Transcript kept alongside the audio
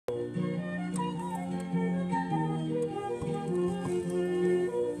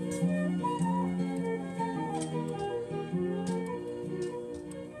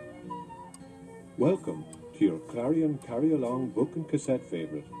Welcome to your Clarion Carry-Along book and cassette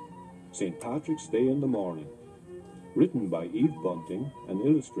favourite, St. Patrick's Day in the Morning, written by Eve Bunting and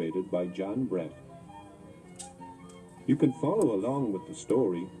illustrated by Jan Brett. You can follow along with the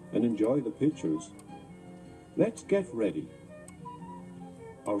story and enjoy the pictures. Let's get ready.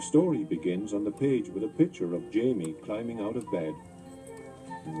 Our story begins on the page with a picture of Jamie climbing out of bed.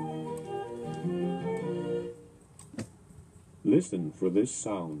 Listen for this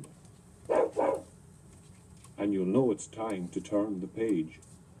sound, and you'll know it's time to turn the page.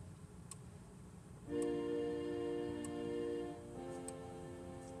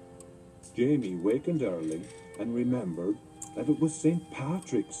 Jamie wakened early and remembered that it was St.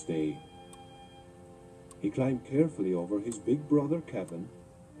 Patrick's Day. He climbed carefully over his big brother Kevin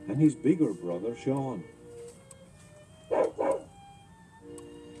and his bigger brother Sean.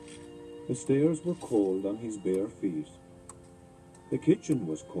 The stairs were cold on his bare feet. The kitchen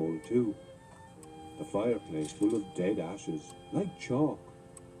was cold too. The fireplace full of dead ashes, like chalk.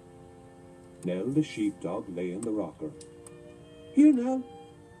 Nell the sheepdog lay in the rocker. "Here, Nell."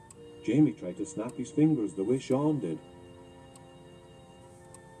 Jamie tried to snap his fingers the way Sean did.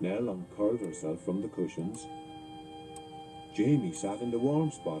 Nell uncurled herself from the cushions. Jamie sat in the warm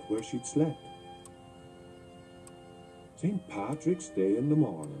spot where she'd slept. St. Patrick's Day in the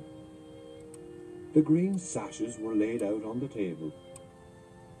morning. The green sashes were laid out on the table.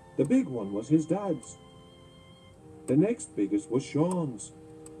 The big one was his dad's. The next biggest was Sean's.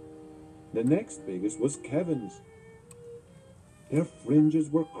 The next biggest was Kevin's. Their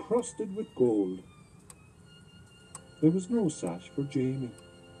fringes were crusted with gold. There was no sash for Jamie.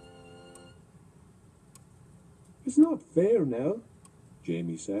 "It's not fair, Nell,"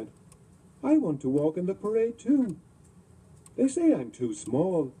 Jamie said. "I want to walk in the parade too. They say I'm too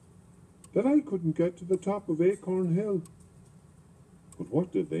small, that I couldn't get to the top of Acorn Hill." But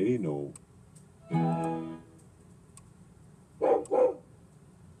what did they know?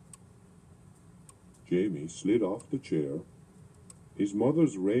 Jamie slid off the chair. His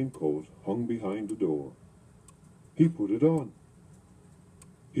mother's raincoat hung behind the door. He put it on.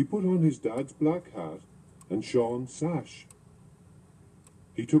 He put on his dad's black hat and Sean's sash.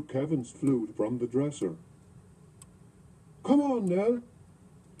 He took Kevin's flute from the dresser. "Come on, Nell,"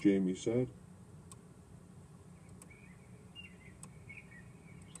 Jamie said.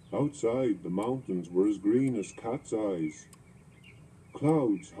 Outside, the mountains were as green as cat's eyes.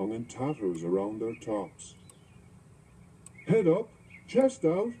 Clouds hung in tatters around their tops. "Head up, chest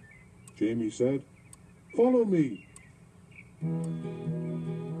out," Jamie said. "Follow me."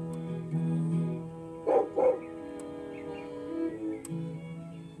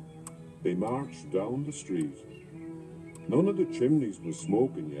 They marched down the street. None of the chimneys was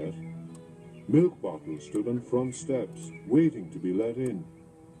smoking yet. Milk bottles stood on front steps, waiting to be let in.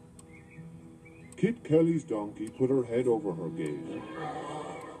 Kit Kelly's donkey put her head over her gate.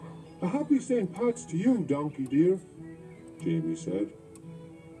 "A happy St. Pat's to you, donkey dear," Jamie said.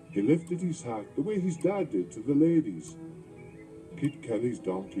 He lifted his hat the way his dad did to the ladies. Kit Kelly's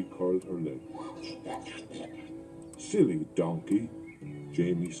donkey curled her lip. "Silly donkey,"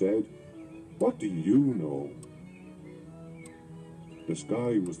 Jamie said. "What do you know?" The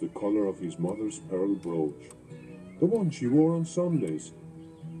sky was the colour of his mother's pearl brooch, the one she wore on Sundays.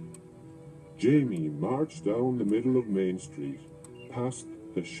 Jamie marched down the middle of Main Street, past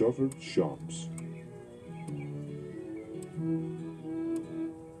the shuttered shops.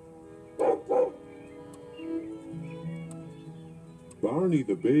 Barney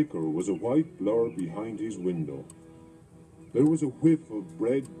the baker was a white blur behind his window. There was a whiff of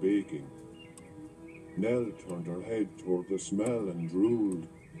bread baking. Nell turned her head toward the smell and drooled.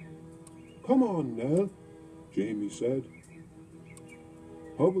 "Come on, Nell," Jamie said.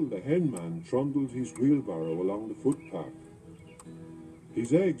 Hubble the henman trundled his wheelbarrow along the footpath.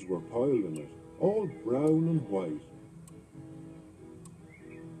 His eggs were piled in it, all brown and white.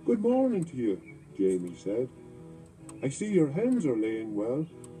 "Good morning to you," Jamie said. "I see your hens are laying well."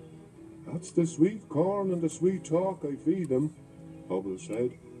 "That's the sweet corn and the sweet talk I feed them," Hubble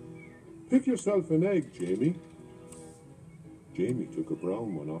said. "Pick yourself an egg, Jamie." Jamie took a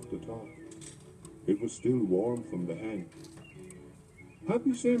brown one off the top. It was still warm from the hen.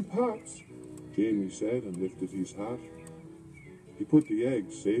 "Happy St. Pat's," Jamie said and lifted his hat. He put the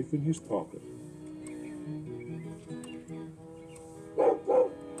egg safe in his pocket.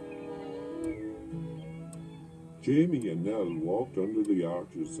 Jamie and Nell walked under the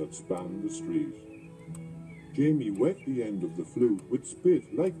arches that spanned the street. Jamie wet the end of the flute with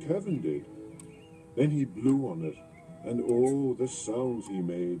spit like Kevin did. Then he blew on it, and oh, the sounds he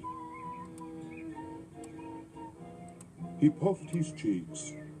made. He puffed his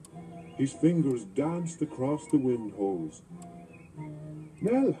cheeks. His fingers danced across the wind holes.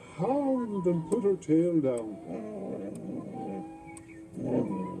 Nell howled and put her tail down.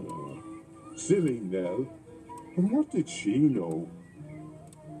 Silly Nell. And what did she know?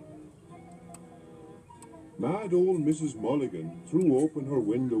 Mad old Mrs. Mulligan threw open her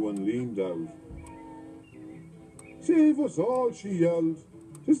window and leaned out. "Save us all," she yelled.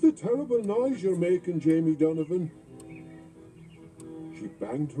 "'Tis the terrible noise you're making, Jamie Donovan." She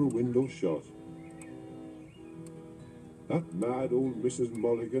banged her window shut. That mad old Mrs.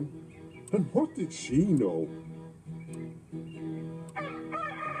 Mulligan. And what did she know?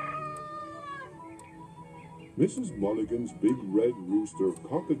 Mrs. Mulligan's big red rooster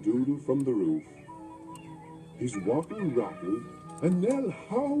cock-a-doodle from the roof. His wattle rattled, and Nell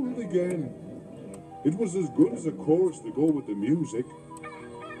howled again. It was as good as a chorus to go with the music.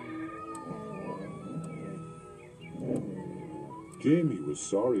 Jamie was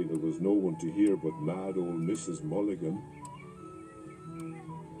sorry there was no one to hear but mad old Mrs. Mulligan.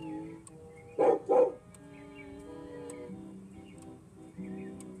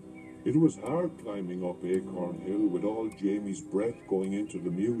 It was hard climbing up Acorn Hill with all Jamie's breath going into the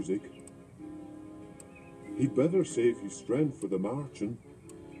music. He'd better save his strength for the marching.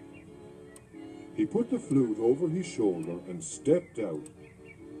 He put the flute over his shoulder and stepped out.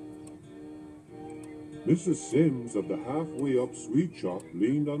 Mrs. Sims of the halfway up sweet shop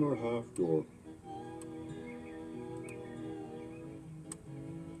leaned on her half door.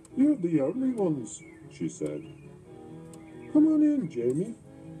 "You're the early ones," she said. "Come on in, Jamie.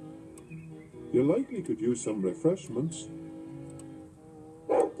 You likely could use some refreshments."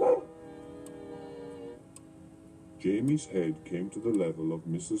 Jamie's head came to the level of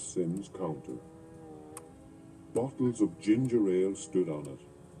Mrs. Sims' counter. Bottles of ginger ale stood on it.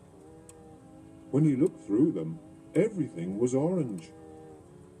 When he looked through them, everything was orange.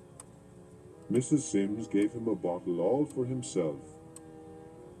 Mrs. Sims gave him a bottle all for himself.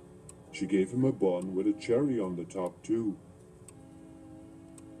 She gave him a bun with a cherry on the top too.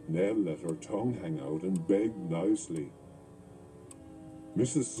 Nell let her tongue hang out and begged nicely.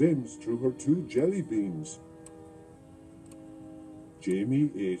 Mrs. Sims threw her 2 jelly beans. Jamie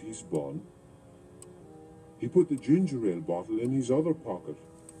ate his bun. He put the ginger ale bottle in his other pocket,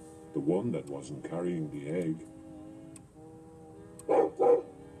 the one that wasn't carrying the egg.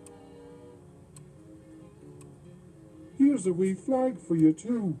 "Here's a wee flag for you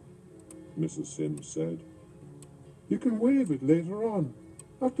too," Mrs. Sims said. "You can wave it later on,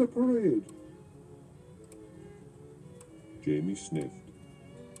 at the parade." Jamie sniffed.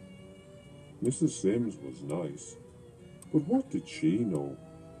 Mrs. Sims was nice, but what did she know?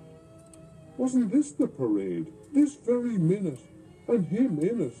 Wasn't this the parade, this very minute, and him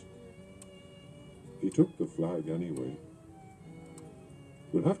in it? He took the flag anyway.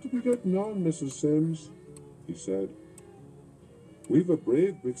 "We'll have to be getting on, Mrs. Sims," he said. "We've a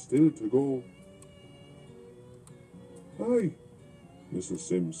brave bit still to go." "Aye," Mrs.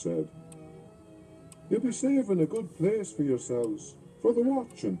 Sims said. "You'll be saving a good place for yourselves, for the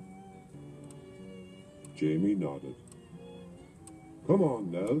watching." Jamie nodded. "Come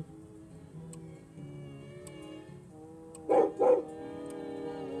on, Nell."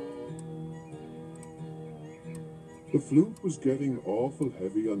 The flute was getting awful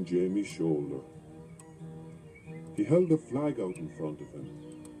heavy on Jamie's shoulder. He held the flag out in front of him.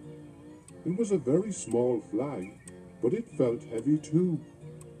 It was a very small flag, but it felt heavy too.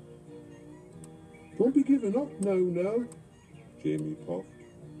 "Don't be giving up now, Nell," Jamie puffed.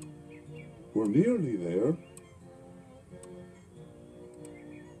 "We're nearly there."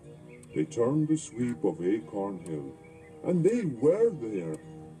 They turned the sweep of Acorn Hill, and they were there.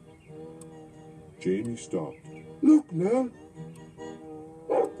 Jamie stopped. "Look, Nell."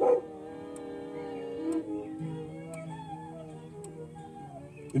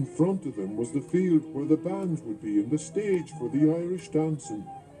 In front of them was the field where the bands would be and the stage for the Irish dancing.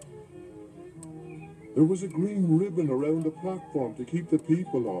 There was a green ribbon around the platform to keep the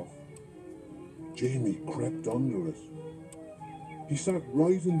people off. Jamie crept under it. He sat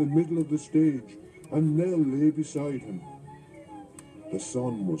right in the middle of the stage, and Nell lay beside him. The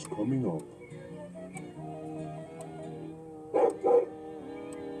sun was coming up.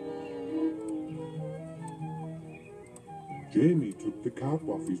 Jamie took the cap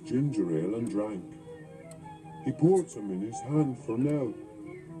off his ginger ale and drank. He poured some in his hand for Nell.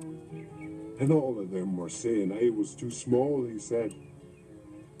 And all of them were saying I was too small, he said.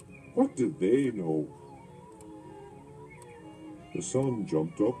 What did they know? The sun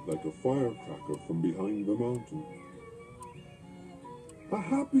jumped up like a firecracker from behind the mountain. "A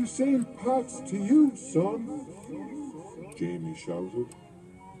happy St. Pat's to you, son," Jamie shouted.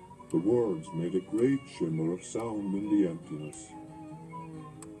 The words made a great shimmer of sound in the emptiness.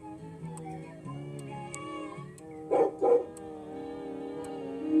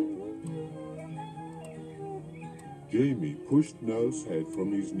 Jamie pushed Nell's head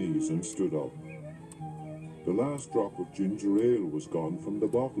from his knees and stood up. The last drop of ginger ale was gone from the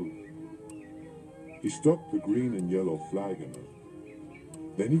bottle. He stuck the green and yellow flag in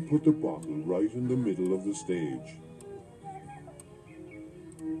it. Then he put the bottle right in the middle of the stage.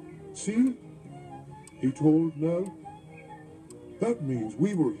 "See?" he told Nell. "That means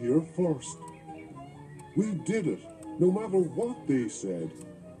we were here first. We did it, no matter what they said.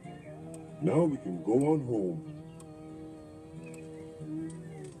 Now we can go on home."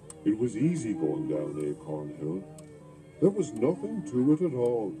 It was easy going down Acorn Hill. There was nothing to it at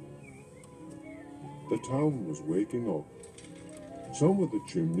all. The town was waking up. Some of the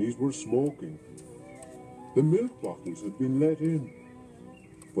chimneys were smoking. The milk bottles had been let in,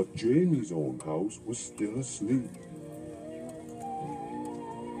 but Jamie's own house was still asleep.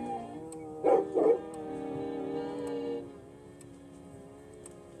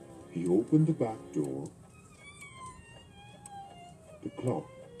 He opened the back door. The clock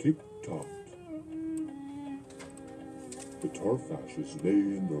tick-tocked. The turf ashes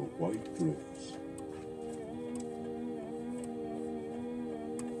lay in their white drifts.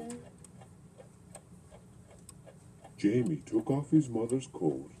 Jamie took off his mother's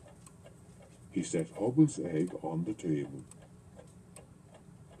coat. He set Hubble's egg on the table.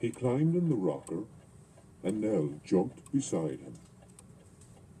 He climbed in the rocker, and Nell jumped beside him.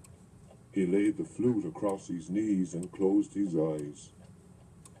 He laid the flute across his knees and closed his eyes.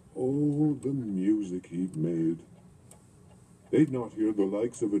 Oh, the music he'd made. They'd not hear the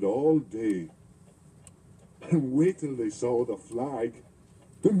likes of it all day. And wait till they saw the flag,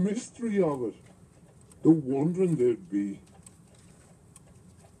 the mystery of it, the wondering there'd be.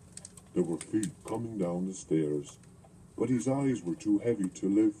 There were feet coming down the stairs, but his eyes were too heavy to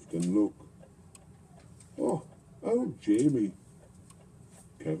lift and look. Oh, Jamie.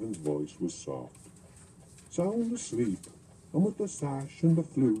 Kevin's voice was soft. "Sound asleep, and with the sash and the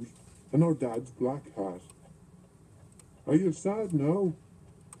flute and our dad's black hat. Are you sad now?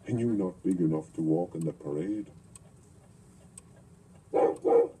 And you not big enough to walk in the parade?"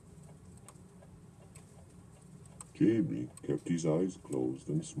 Jamie kept his eyes closed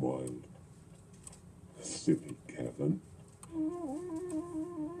and smiled. Silly Kevin.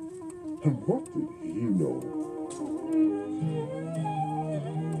 And what did he know?